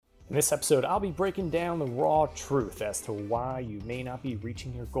In this episode, I'll be breaking down the raw truth as to why you may not be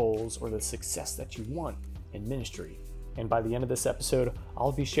reaching your goals or the success that you want in ministry. And by the end of this episode,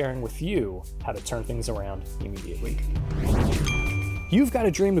 I'll be sharing with you how to turn things around immediately. You've got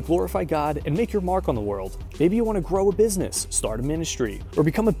a dream to glorify God and make your mark on the world. Maybe you want to grow a business, start a ministry, or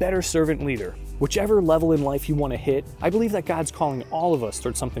become a better servant leader. Whichever level in life you want to hit, I believe that God's calling all of us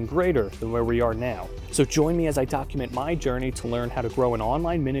towards something greater than where we are now. So join me as I document my journey to learn how to grow an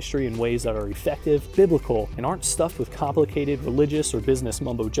online ministry in ways that are effective, biblical, and aren't stuffed with complicated religious or business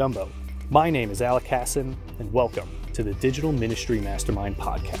mumbo jumbo. My name is Alec Hassan, and welcome to the Digital Ministry Mastermind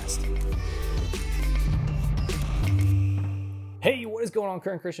Podcast. Hey, what is going on,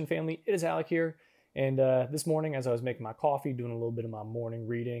 Current Christian family? It is Alec here, and this morning as I was making my coffee, doing a little bit of my morning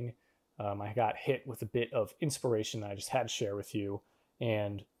reading, I got hit with a bit of inspiration that I just had to share with you,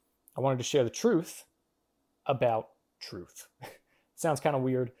 and I wanted to share the truth about truth. Sounds kind of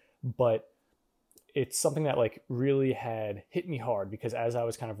weird, but it's something that really had hit me hard because as I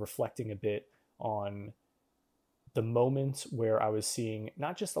was kind of reflecting a bit on the moments where I was seeing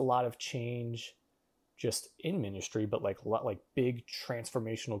not just a lot of change just in ministry, but big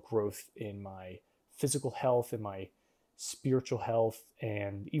transformational growth in my physical health, in my spiritual health,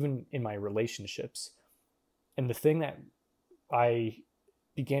 and even in my relationships. And the thing that I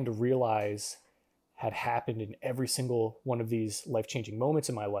began to realize had happened in every single one of these life-changing moments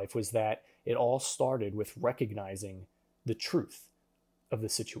in my life was that it all started with recognizing the truth of the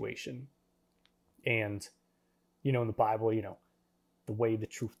situation. And, in the Bible, the way, the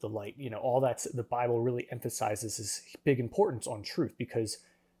truth, the light, all that's, the Bible really emphasizes this big importance on truth, because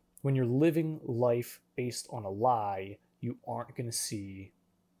when you're living life based on a lie, you aren't going to see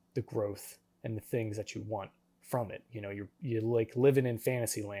the growth and the things that you want from it. You're like living in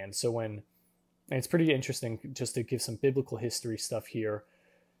fantasy land. So and it's pretty interesting just to give some biblical history stuff here.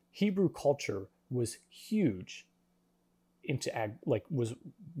 Hebrew culture was huge was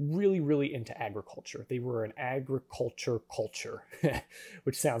really into agriculture. They were an agriculture culture,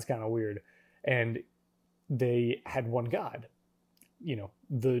 which sounds kind of weird. And they had one God,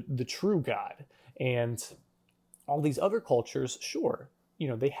 the true God. And all these other cultures, sure,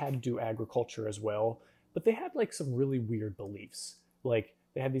 they had to do agriculture as well, but they had some really weird beliefs.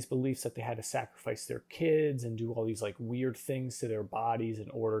 They had these beliefs that they had to sacrifice their kids and do all these weird things to their bodies in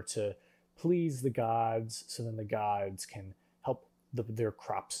order to please the gods, so then the gods can help their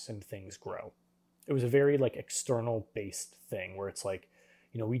crops and things grow. It was a very external based thing where it's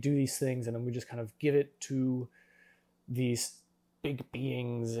we do these things and then we just kind of give it to these big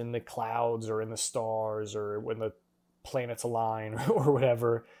beings in the clouds or in the stars or when the planets align or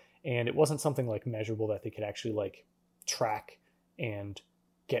whatever. And it wasn't something measurable that they could actually track and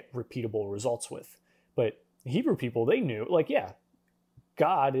get repeatable results with. But Hebrew people, they knew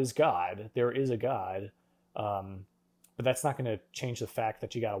God is God. There is a God. But that's not going to change the fact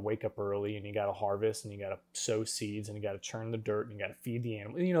that you got to wake up early and you got to harvest and you got to sow seeds and you got to churn the dirt and you got to feed the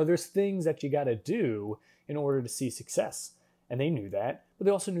animal. There's things that you got to do in order to see success. And they knew that, but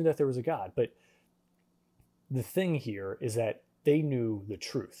they also knew that there was a God. But the thing here is that they knew the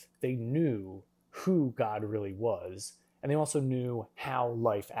truth. They knew who God really was. And they also knew how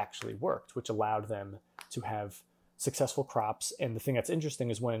life actually worked, which allowed them to have successful crops. And the thing that's interesting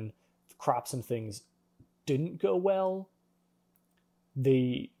is when crops and things didn't go well,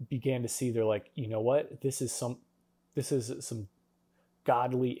 they began to see, they're you know what, this is some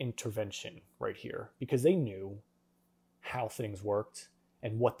godly intervention right here, because they knew how things worked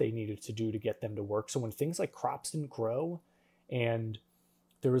and what they needed to do to get them to work. So when things like crops didn't grow and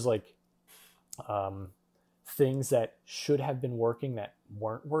there was things that should have been working that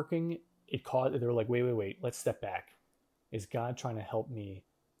weren't working, they were wait, let's step back. Is God trying to help me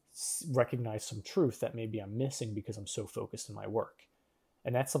recognize some truth that maybe I'm missing because I'm so focused in my work?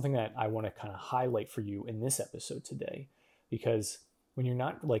 And that's something that I want to kind of highlight for you in this episode today, because when you're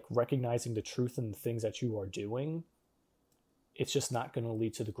not recognizing the truth in the things that you are doing, it's just not going to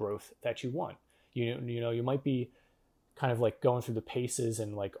lead to the growth that you want. You might be kind of going through the paces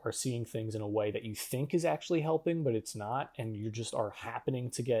and are seeing things in a way that you think is actually helping, but it's not. And you just are happening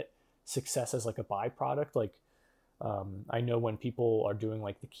to get success as a byproduct. I know when people are doing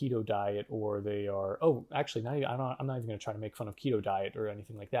the keto diet, or they are, I'm not even going to try to make fun of keto diet or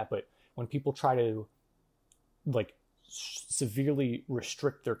anything like that. But when people try to severely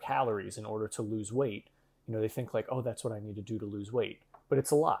restrict their calories in order to lose weight, they think that's what I need to do to lose weight, but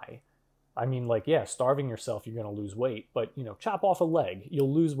it's a lie. I mean, starving yourself, you're going to lose weight, but, chop off a leg,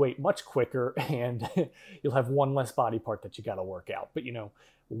 you'll lose weight much quicker and you'll have one less body part that you got to work out. But,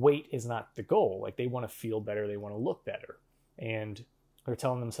 weight is not the goal. They want to feel better. They want to look better. And They're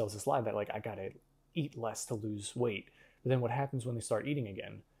telling themselves this lie that like, I gotta eat less to lose weight. But then what happens when they start eating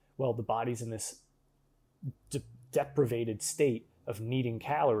again? Well, the body's in this deprivated state of needing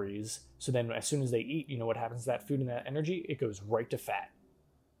calories. So then as soon as they eat, you know what happens to that food and that energy? It goes right to fat.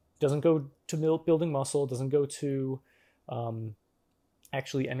 It doesn't go to building muscle. It doesn't go to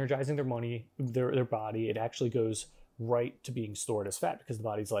actually energizing their body. It actually goes right to being stored as fat because the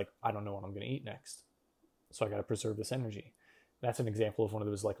body's like, I don't know what I'm going to eat next. So I got to preserve this energy. That's an example of one of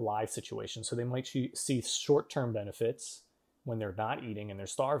those like lie situations. So they might see short-term benefits when they're not eating and they're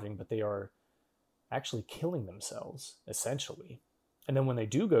starving, but they are actually killing themselves essentially. And then when they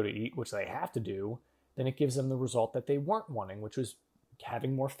do go to eat, which they have to do, then it gives them the result that they weren't wanting, which was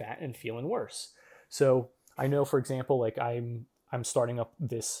having more fat and feeling worse. So I know, for example, like I'm starting up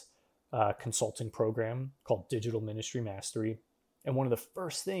this consulting program called Digital Ministry Mastery. And one of the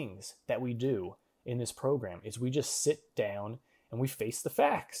first things that we do in this program is we just sit down and we face the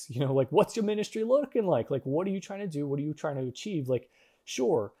facts. You know, like, what's your ministry looking like? Like, what are you trying to do? What are you trying to achieve? Like,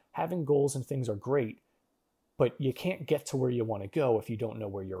 sure, having goals and things are great, but you can't get to where you want to go if you don't know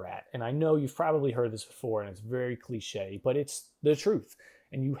where you're at. And I know you've probably heard this before and it's very cliche, but it's the truth.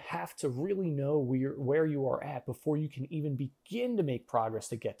 And you have to really know where you are at before you can even begin to make progress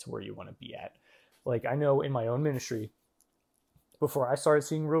to get to where you want to be at. Like, I know in my own ministry, before I started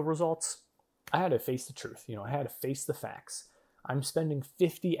seeing real results, I had to face the truth. You know, I had to face the facts. I'm spending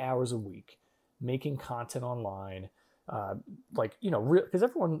 50 hours a week making content online, like, you know, because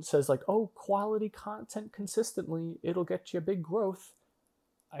everyone says like, oh, quality content consistently, it'll get you big growth.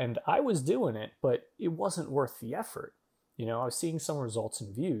 And I was doing it, but it wasn't worth the effort. You know, I was seeing some results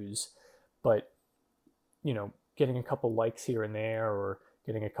and views, but, you know, getting a couple likes here and there or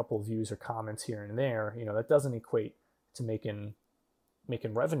getting a couple views or comments here and there, you know, that doesn't equate to making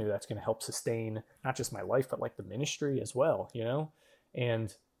revenue that's going to help sustain not just my life, but like the ministry as well, you know?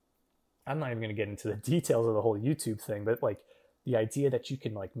 And I'm not even going to get into the details of the whole YouTube thing, but like the idea that you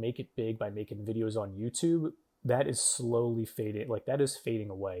can like make it big by making videos on YouTube, that is slowly fading. Like that is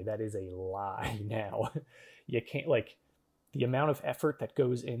fading away. That is a lie now. You can't, like, the amount of effort that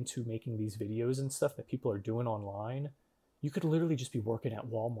goes into making these videos and stuff that people are doing online, you could literally just be working at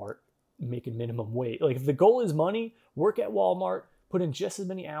Walmart, making minimum wage. Like if the goal is money, work at Walmart, put in just as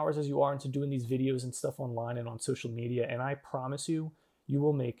many hours as you are into doing these videos and stuff online and on social media. And I promise you, you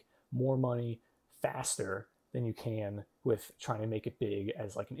will make more money faster than you can with trying to make it big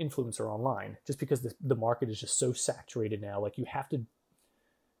as like an influencer online, just because the market is just so saturated now. Like you have to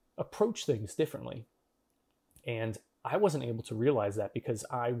approach things differently. And I wasn't able to realize that because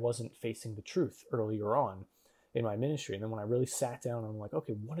I wasn't facing the truth earlier on in my ministry. And then when I really sat down, I'm like,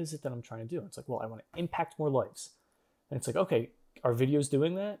 okay, what is it that I'm trying to do? It's like, well, I want to impact more lives. And it's like, okay, are videos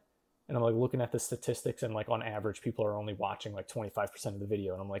doing that? And I'm like looking at the statistics and like on average, people are only watching like 25% of the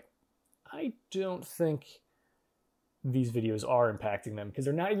video. And I'm like, I don't think these videos are impacting them because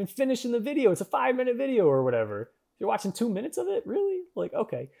they're not even finishing the video. It's a 5-minute video or whatever. You're watching 2 minutes of it? Really? Like,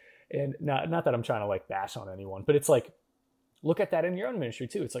 okay. And not that I'm trying to like bash on anyone, but it's like, look at that in your own ministry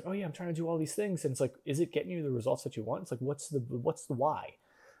too. It's like, oh yeah, I'm trying to do all these things. And it's like, is it getting you the results that you want? It's like, what's the why?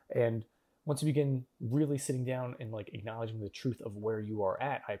 And once you begin really sitting down and like acknowledging the truth of where you are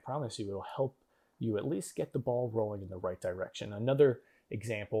at, I promise you, it'll help you at least get the ball rolling in the right direction. Another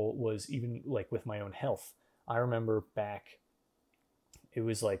example was even like with my own health. I remember back, it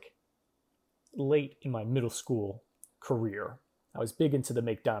was like late in my middle school career, I was big into the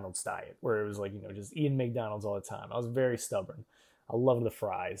McDonald's diet, where it was like, you know, just eating McDonald's all the time. I was very stubborn. I loved the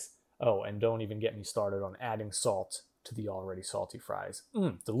fries. Oh, and don't even get me started on adding salt to the already salty fries.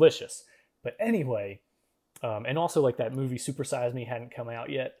 Delicious. But anyway, and also like that movie Super Size Me hadn't come out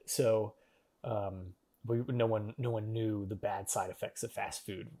yet, so no one knew the bad side effects of fast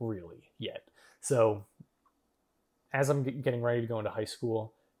food really yet. So as I'm getting ready to go into high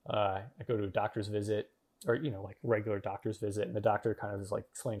school, I go to a doctor's visit, or, you know, like regular doctor's visit. And the doctor kind of just like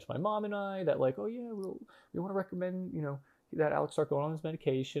explained to my mom and I that like, oh yeah, we want to recommend, you know, that Alex start going on this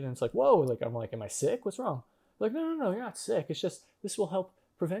medication. And it's like, whoa, like, I'm like, am I sick? What's wrong? Like, no, you're not sick. It's just, this will help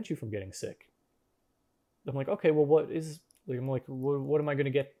prevent you from getting sick. I'm like, okay, well, what am I going to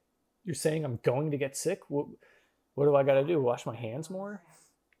get? You're saying I'm going to get sick? What do I got to do? Wash my hands more?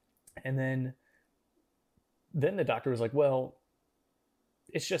 And then the doctor was like, well,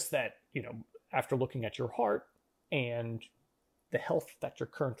 it's just that, you know, after looking at your heart and the health that you're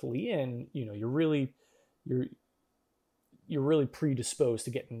currently in, you know, you're really predisposed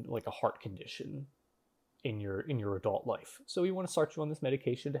to getting like a heart condition in your adult life. So we want to start you on this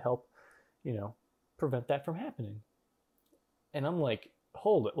medication to help, you know, prevent that from happening. And I'm like,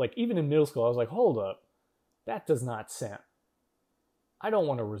 hold it. Like even in middle school, I was like, hold up. That does not sound. I don't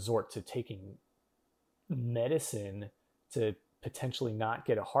want to resort to taking medicine to potentially not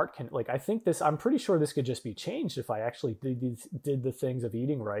get a heart like, I think I'm pretty sure this could just be changed if I actually did the things of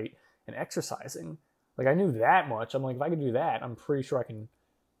eating right and exercising. Like, I knew that much. I'm like, if I could do that, I'm pretty sure I can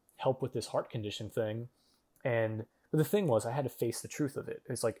help with this heart condition thing. But the thing was, I had to face the truth of it.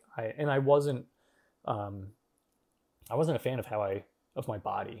 It's like, I wasn't a fan of my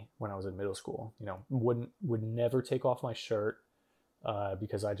body when I was in middle school. You know, would never take off my shirt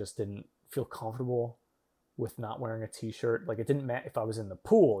because I just didn't feel comfortable with not wearing a t-shirt. Like, it didn't matter if I was in the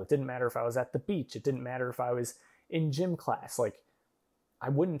pool. It didn't matter if I was at the beach. It didn't matter if I was in gym class. Like, I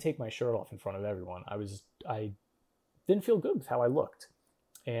wouldn't take my shirt off in front of everyone. I didn't feel good with how I looked.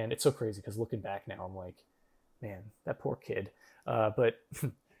 And it's so crazy because looking back now, I'm like, man, that poor kid. But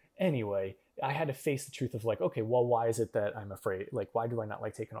anyway, I had to face the truth of like, okay, well, why is it that I'm afraid? Like, why do I not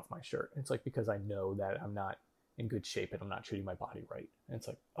like taking off my shirt? And it's like, because I know that I'm not in good shape and I'm not treating my body right. And it's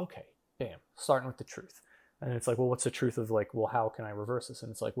like, okay, bam, starting with the truth. And it's like, well, what's the truth of like, well, how can I reverse this?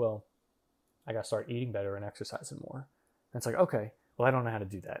 And it's like, well, I got to start eating better and exercising more. And it's like, okay, well, I don't know how to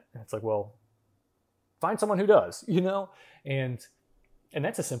do that. And it's like, well, find someone who does, you know? And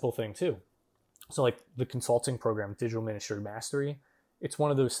that's a simple thing too. So like the consulting program, Digital Ministry Mastery, it's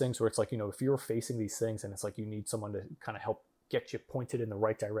one of those things where it's like, you know, if you're facing these things and it's like you need someone to kind of help get you pointed in the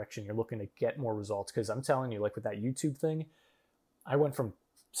right direction, you're looking to get more results. Because I'm telling you, like with that YouTube thing, I went from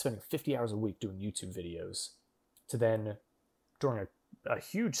spending 50 hours a week doing YouTube videos to then during a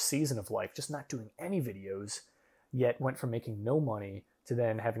huge season of life, just not doing any videos, yet went from making no money to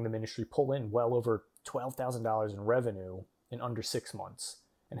then having the ministry pull in well over $12,000 in revenue in under 6 months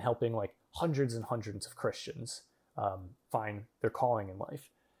and helping like hundreds and hundreds of Christians find their calling in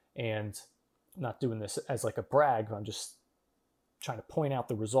life. And I'm not doing this as like a brag, but I'm just trying to point out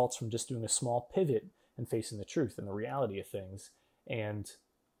the results from just doing a small pivot and facing the truth and the reality of things. And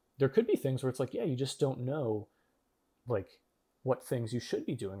there could be things where it's like, yeah, you just don't know like what things you should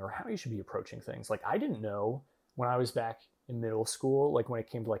be doing or how you should be approaching things. Like I didn't know when I was back in middle school, like when it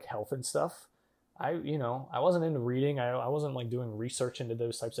came to like health and stuff, I wasn't into reading. I wasn't like doing research into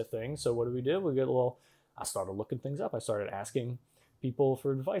those types of things. So what do? I started looking things up. I started asking people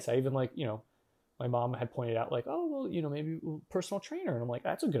for advice. I even like, my mom had pointed out like, oh, well, maybe personal trainer. And I'm like,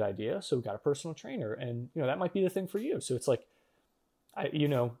 that's a good idea. So we got a personal trainer and, that might be the thing for you. So it's like,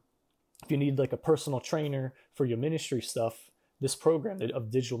 if you need like a personal trainer for your ministry stuff, this program of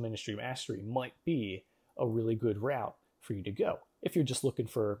Digital Ministry Mastery might be a really good route for you to go if you're just looking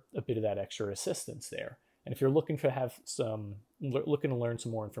for a bit of that extra assistance there. And if you're looking to learn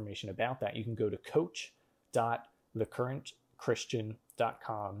some more information about that, you can go to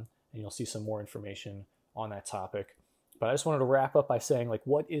coach.thecurrentchristian.com and you'll see some more information on that topic. But I just wanted to wrap up by saying, like,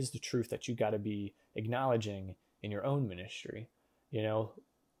 what is the truth that you got to be acknowledging in your own ministry?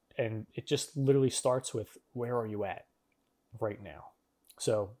 And it just literally starts with, where are you at right now?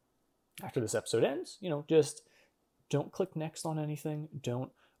 So after this episode ends, just don't click next on anything.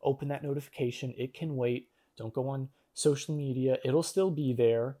 Don't open that notification. It can wait. Don't go on social media. It'll still be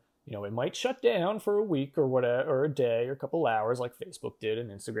there. It might shut down for a week or whatever, or a day or a couple hours like Facebook did and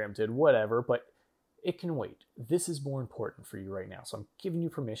Instagram did, whatever, but it can wait. This is more important for you right now. So I'm giving you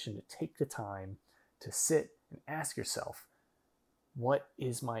permission to take the time to sit and ask yourself, where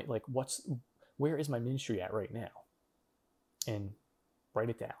is my ministry at right now? And write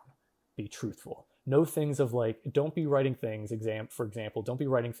it down. Be truthful. No things of like, don't be writing things, for example, don't be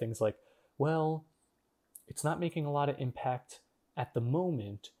writing things like, well, it's not making a lot of impact at the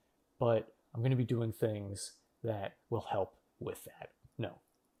moment, but I'm going to be doing things that will help with that. No,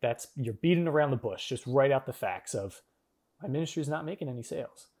 you're beating around the bush. Just write out the facts of, my ministry is not making any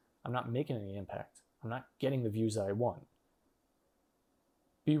sales. I'm not making any impact. I'm not getting the views that I want.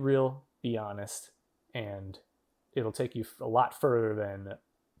 Be real, be honest, and it'll take you a lot further than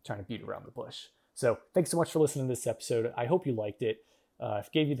trying to beat around the bush. So thanks so much for listening to this episode. I hope you liked it. If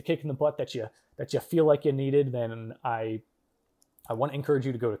it gave you the kick in the butt that you feel like you needed, then I want to encourage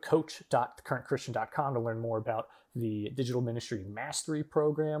you to go to coach.thecurrentchristian.com to learn more about the Digital Ministry Mastery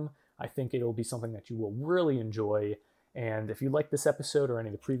Program. I think it'll be something that you will really enjoy. And if you like this episode or any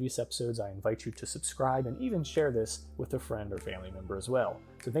of the previous episodes, I invite you to subscribe and even share this with a friend or family member as well.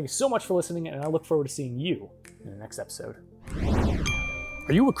 So thank you so much for listening, and I look forward to seeing you in the next episode.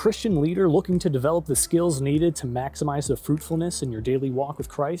 Are you a Christian leader looking to develop the skills needed to maximize the fruitfulness in your daily walk with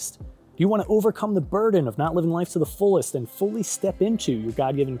Christ? Do you want to overcome the burden of not living life to the fullest and fully step into your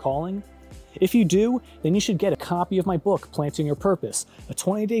God-given calling? If you do, then you should get a copy of my book, Planting Your Purpose, a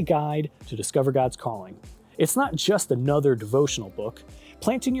 20-day guide to discover God's calling. It's not just another devotional book.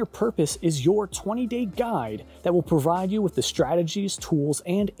 Planting Your Purpose is your 20-day guide that will provide you with the strategies, tools,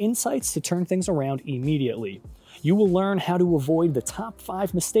 and insights to turn things around immediately. You will learn how to avoid the top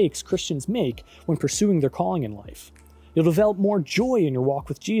 5 mistakes Christians make when pursuing their calling in life. You'll develop more joy in your walk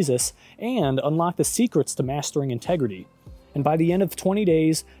with Jesus and unlock the secrets to mastering integrity. And by the end of 20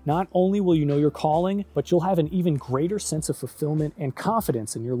 days, not only will you know your calling, but you'll have an even greater sense of fulfillment and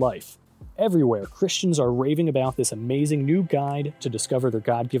confidence in your life. Everywhere, Christians are raving about this amazing new guide to discover their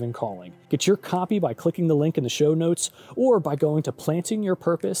God-given calling. Get your copy by clicking the link in the show notes or by going to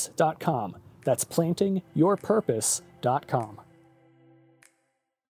plantingyourpurpose.com. That's plantingyourpurpose.com.